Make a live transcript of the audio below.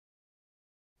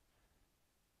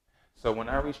So when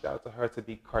I reached out to her to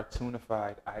be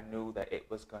cartoonified, I knew that it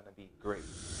was going to be great.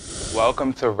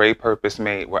 Welcome to Reypurposed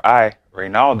Made, where I,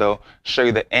 Reinaldo, show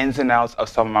you the ins and outs of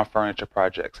some of my furniture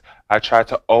projects. I try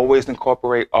to always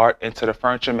incorporate art into the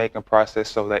furniture making process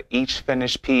so that each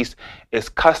finished piece is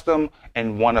custom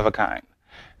and one of a kind.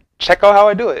 Check out how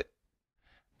I do it.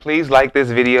 Please like this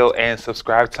video and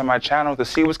subscribe to my channel to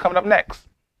see what's coming up next.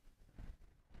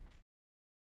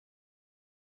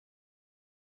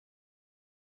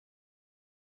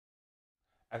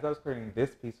 As I was creating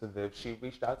this piece of Viv, she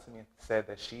reached out to me and said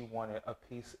that she wanted a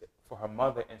piece for her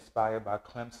mother inspired by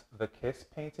Klimt's The Kiss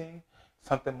painting,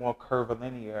 something more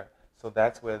curvilinear. So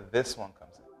that's where this one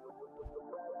comes in.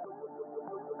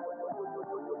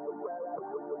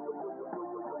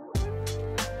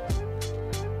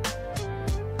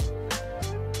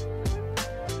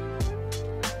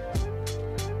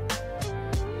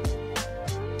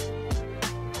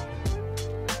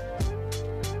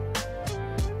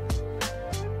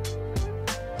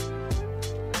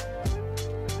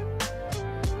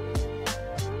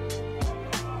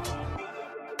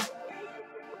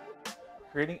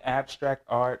 Creating abstract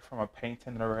art from a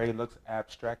painting that already looks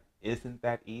abstract isn't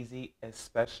that easy,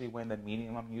 especially when the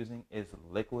medium I'm using is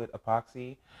liquid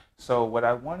epoxy. So what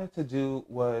I wanted to do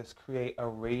was create a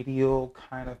radial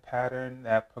kind of pattern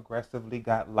that progressively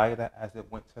got lighter as it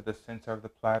went to the center of the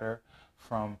platter,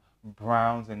 from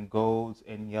browns and golds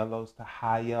and yellows to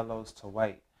high yellows to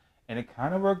white. And it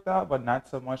kind of worked out, but not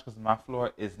so much because my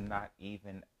floor is not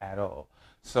even at all.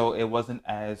 So it wasn't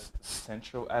as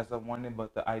central as I wanted,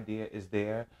 but the idea is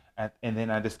there. And then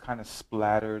I just kind of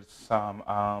splattered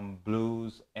some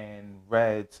blues and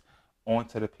reds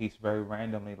onto the piece very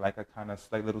randomly, like a kind of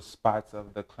like little spots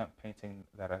of the Klimt painting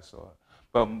that I saw.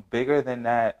 But bigger than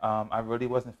that, I really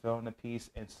wasn't feeling the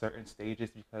piece in certain stages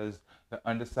because the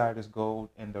underside is gold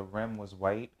and the rim was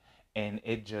white, and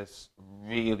it just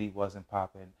really wasn't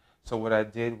popping. So what I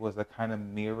did was I kind of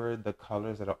mirrored the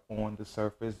colors that are on the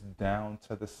surface down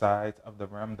to the sides of the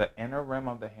rim. The inner rim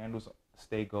of the handles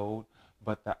stay gold,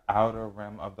 but the outer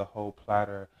rim of the whole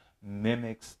platter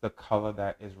mimics the color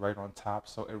that is right on top.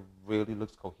 So it really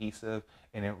looks cohesive,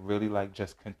 and it really like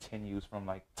just continues from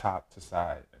like top to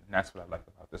side. And that's what I like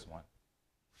about this one.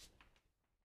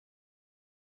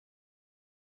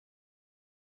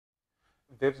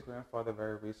 Viv's grandfather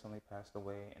very recently passed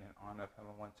away, and in honor of him,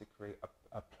 I wanted to create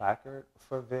a placard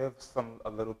for Viv, a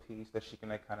little piece that she can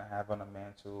like, kind of have on a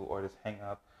mantle or just hang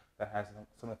up that has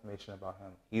some information about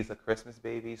him. He's a Christmas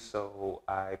baby, so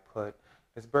I put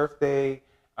his birthday,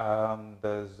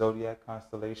 the zodiac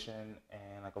constellation,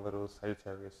 and like a little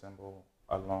Sagittarius symbol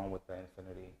along with the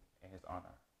infinity in his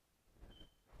honor.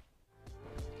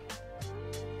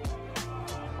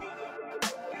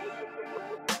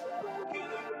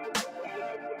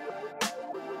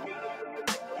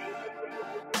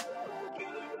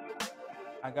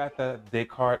 I got the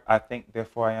Descartes, I think,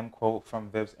 therefore I am quote from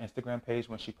Viv's Instagram page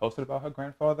when she posted about her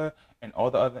grandfather, and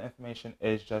all the other information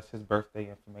is just his birthday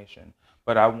information.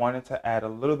 But I wanted to add a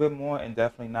little bit more and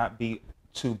definitely not be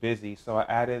too busy, so I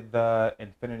added the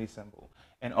infinity symbol.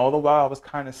 And all the while I was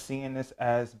kind of seeing this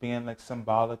as being like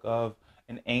symbolic of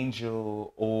an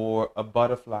angel or a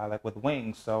butterfly, like with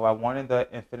wings. So I wanted the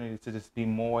infinity to just be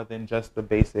more than just the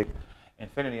basic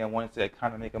infinity. I wanted to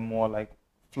kind of make it more like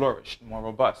flourished, more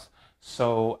robust.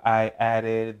 So I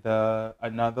added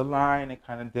another line and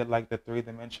kind of did like the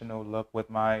three-dimensional look with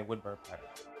my woodburn pattern.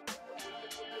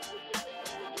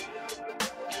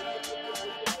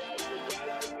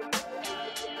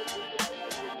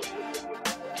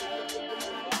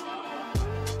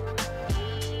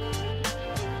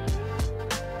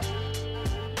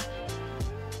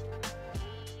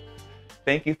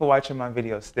 Thank you for watching my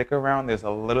video. Stick around, there's a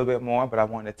little bit more, but I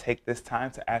want to take this time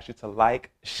to ask you to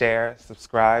like, share,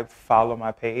 subscribe, follow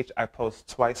my page. I post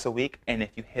twice a week, and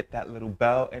if you hit that little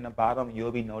bell in the bottom,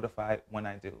 you'll be notified when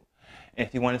I do. And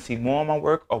if you want to see more of my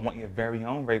work or want your very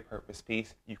own Reypurposed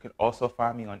piece, you can also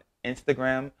find me on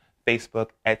Instagram,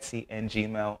 Facebook, Etsy, and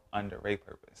Gmail under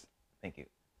Reypurposed. Thank you.